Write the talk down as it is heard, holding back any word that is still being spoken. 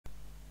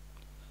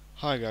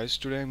Hi guys,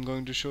 today I'm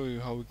going to show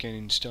you how we can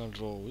install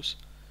ROS.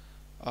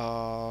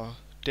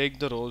 Take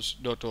the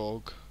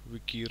ROS.org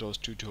wiki ROS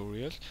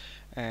tutorials,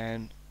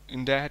 and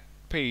in that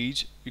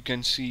page you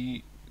can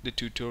see the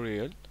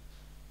tutorial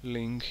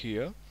link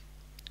here,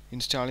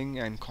 installing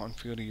and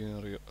configuring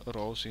your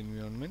ROS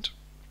environment.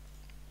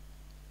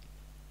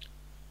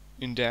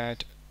 In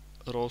that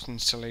ROS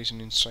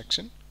installation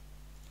instruction,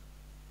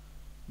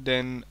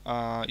 then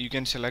you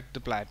can select the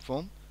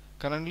platform.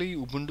 Currently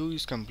Ubuntu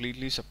is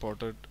completely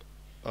supported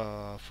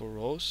for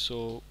ROS,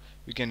 so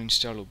we can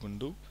install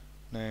Ubuntu.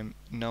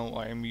 Now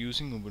I am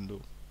using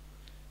Ubuntu,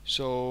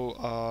 so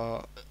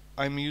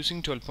I'm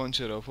using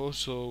 12.04.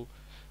 so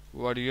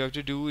what you have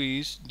to do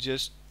is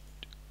just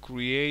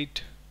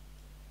create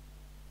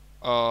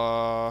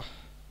the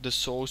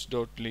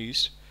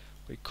source.list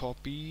by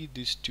copy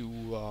this to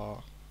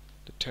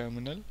the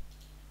terminal,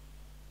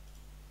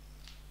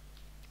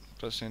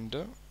 press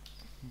enter,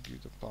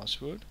 give the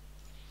password.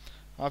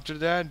 After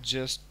that,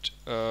 just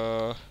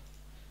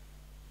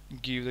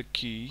give the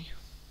key.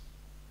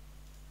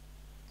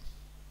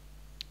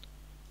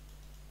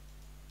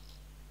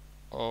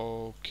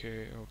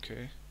 Okay,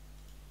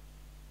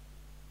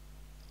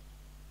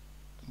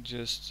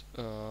 just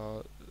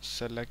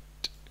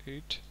select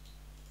it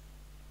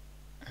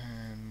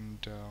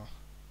and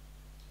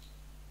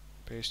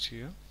paste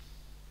here,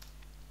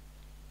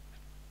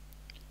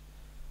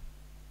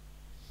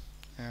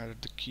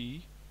 add the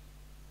key.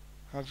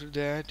 After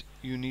that,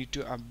 you need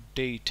to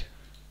update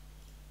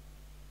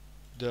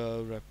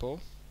the repo.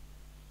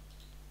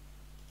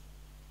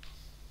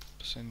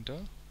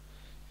 Center,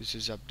 this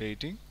is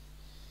updating.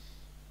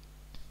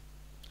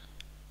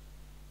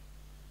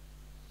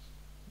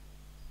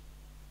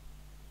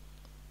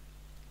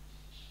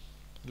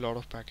 A lot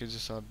of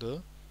packages are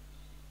there.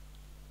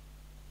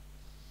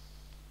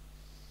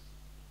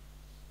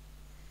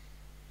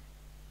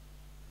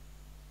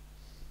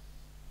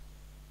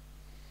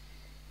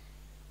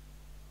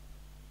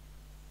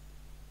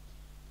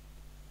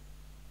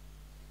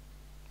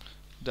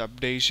 The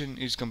updation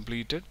is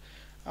completed.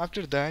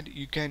 After that,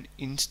 you can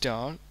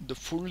install the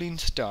full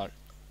install.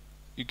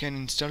 You can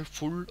install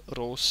full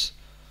ROS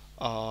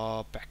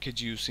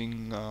package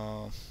using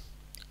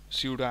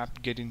sudo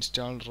apt get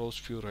install ROS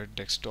Furate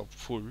desktop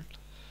full,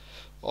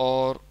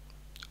 or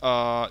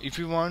if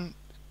you want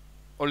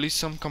only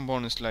some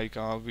components like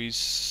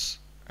RVs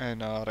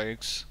and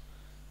RX,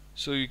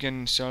 so you can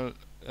install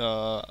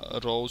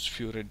ROS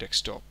Furate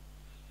desktop.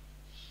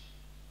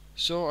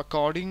 So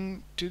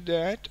according to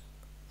that,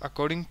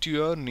 according to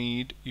your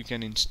need, you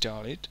can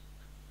install it.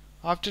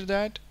 After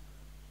that,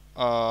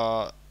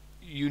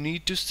 you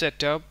need to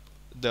set up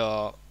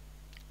the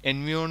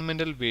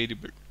environmental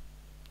variable.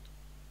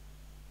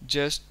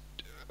 Just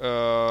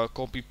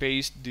copy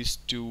paste this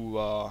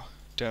to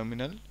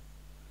terminal.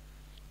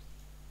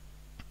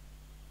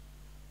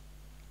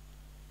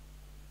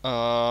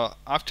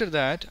 After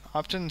that,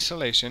 after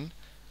installation,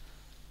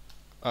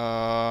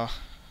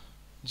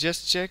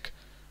 just check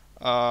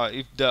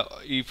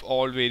if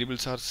all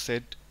variables are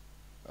set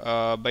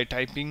by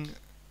typing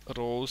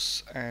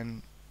ROS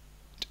and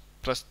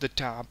press the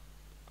tab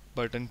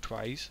button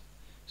twice,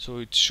 so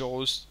it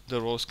shows the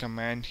ROS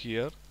command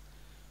here.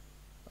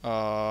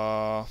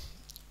 ROS,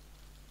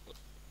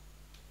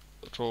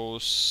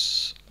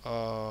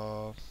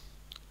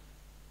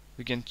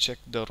 we can check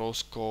the ROS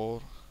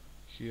score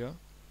here.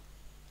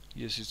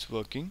 Yes, it's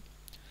working.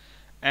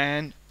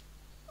 And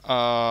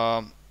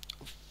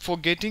for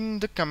getting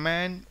the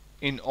command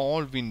in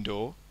all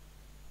window,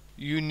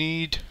 you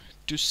need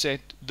to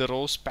set the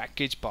ROS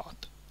package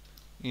path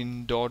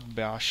in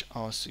 .bash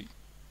rc.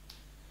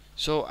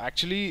 So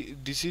actually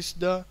this is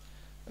the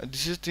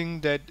thing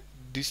that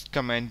this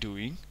command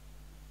doing.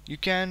 You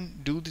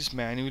can do this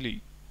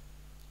manually.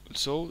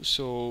 So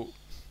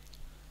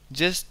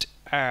just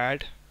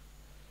add,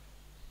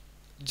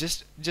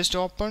 just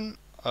open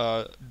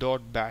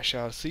 .bash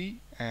rc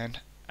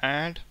and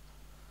add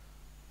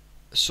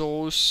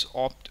source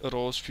opt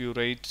ROS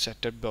Furate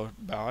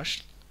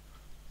setup.bash.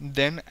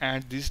 Then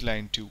add this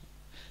line to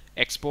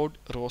export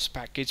ROS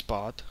package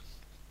path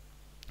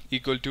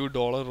equal to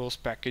 $ROS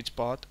package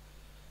path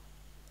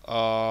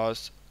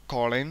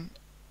colon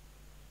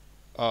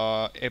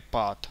a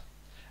path.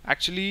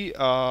 Actually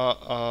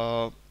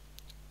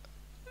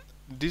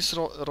this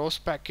ROS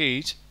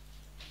package,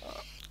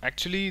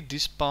 actually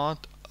this path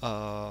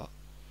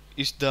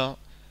is the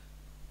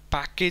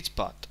package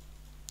path.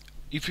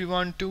 If you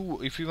want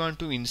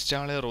to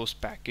install a ROS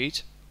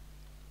package,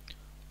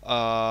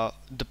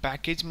 the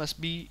package must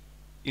be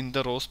in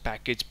the ROS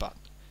package path.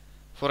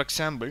 For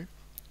example,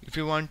 if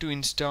you want to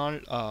install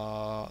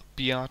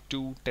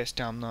PR2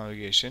 test arm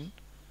navigation,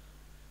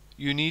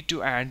 you need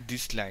to add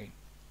this line,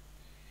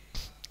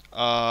 the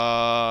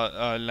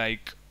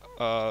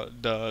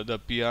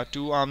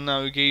PR2 arm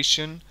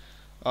navigation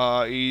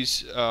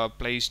is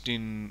placed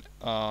in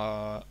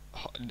 /home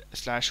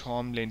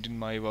lent in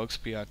my works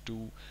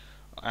PR2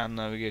 arm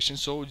navigation.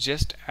 So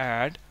just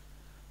add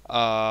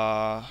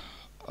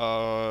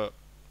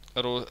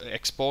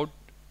export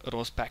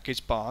ROS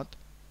package path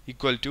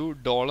equal to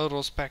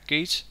 $ROS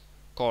package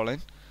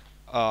colon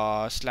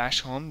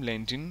slash home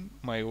lentin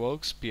my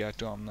works pr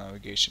to home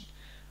navigation.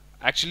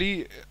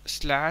 Actually,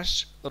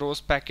 slash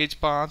ROS package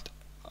path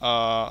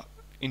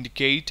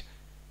indicate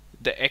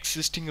the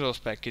existing ROS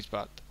package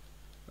path.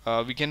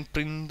 We can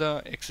print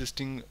the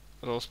existing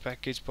ROS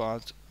package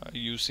path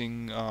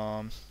using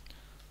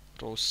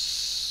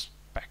ROS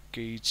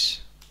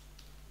package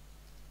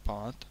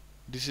path.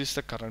 This is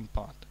the current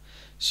path.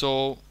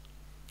 So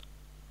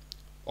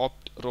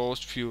opt ROS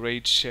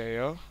furate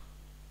share,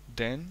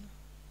 then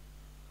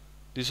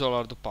these all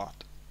are the path.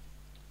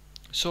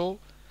 So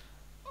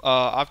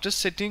after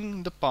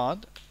setting the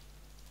path,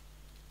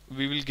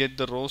 we will get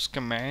the ROS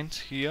commands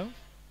here.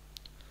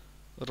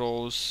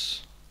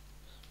 ROS.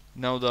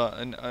 Now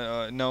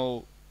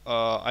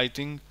I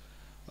think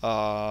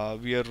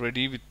we are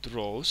ready with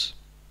ROS.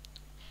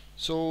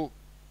 So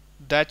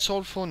that's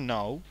all for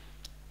now,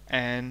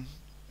 and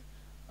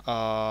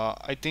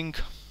I think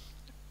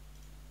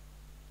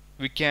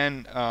we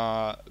can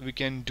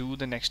do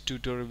the next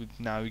tutorial with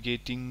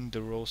navigating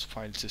the ROS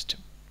file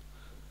system.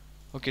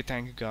 Okay,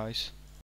 thank you guys.